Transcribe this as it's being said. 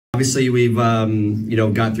obviously we've, you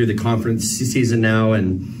know, got through the conference season now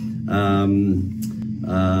and,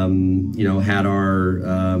 you know, had our,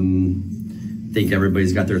 I think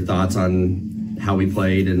everybody's got their thoughts on how we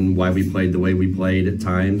played and why we played the way we played at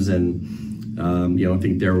times. And, you know, I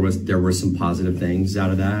think there were some positive things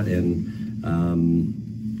out of that. And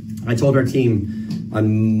I told our team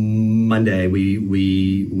on Monday,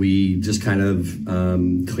 we just kind of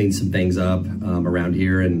cleaned some things up around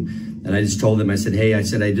here. And I just told them, I said, hey, I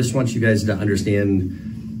just want you guys to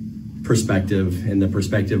understand perspective. And the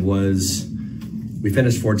perspective was, we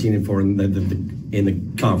finished 14-4 in the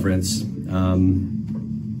conference.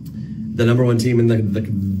 The number one team in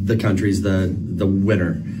the country is the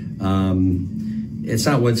winner. It's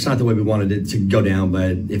not the way we wanted it to go down,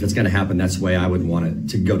 but if it's going to happen, that's the way I would want it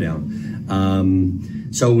to go down.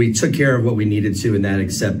 So we took care of what we needed to in that,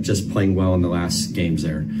 except just playing well in the last games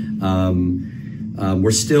there.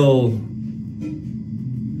 We're still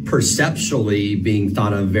perceptually being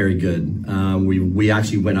thought of very good. We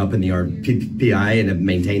actually went up in the RPI and have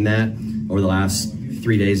maintained that over the last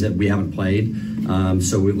 3 days that we haven't played.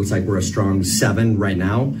 So it looks like we're a strong 7 right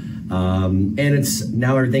now. And it's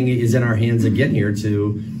now everything is in our hands again here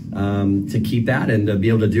to keep that and to be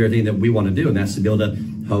able to do everything that we want to do. And that's to be able to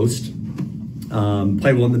host,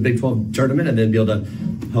 play well in the Big 12 tournament, and then be able to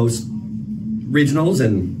host regionals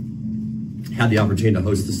and have the opportunity to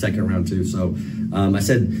host the second round too. So I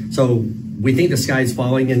said, so we think the sky's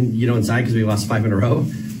falling in, you know, inside because we lost 5 in a row.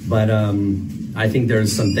 But I think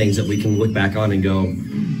there's some things that we can look back on and go,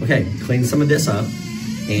 okay, clean some of this up,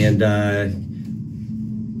 and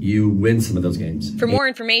you win some of those games. For more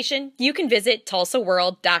information, you can visit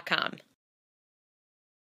TulsaWorld.com.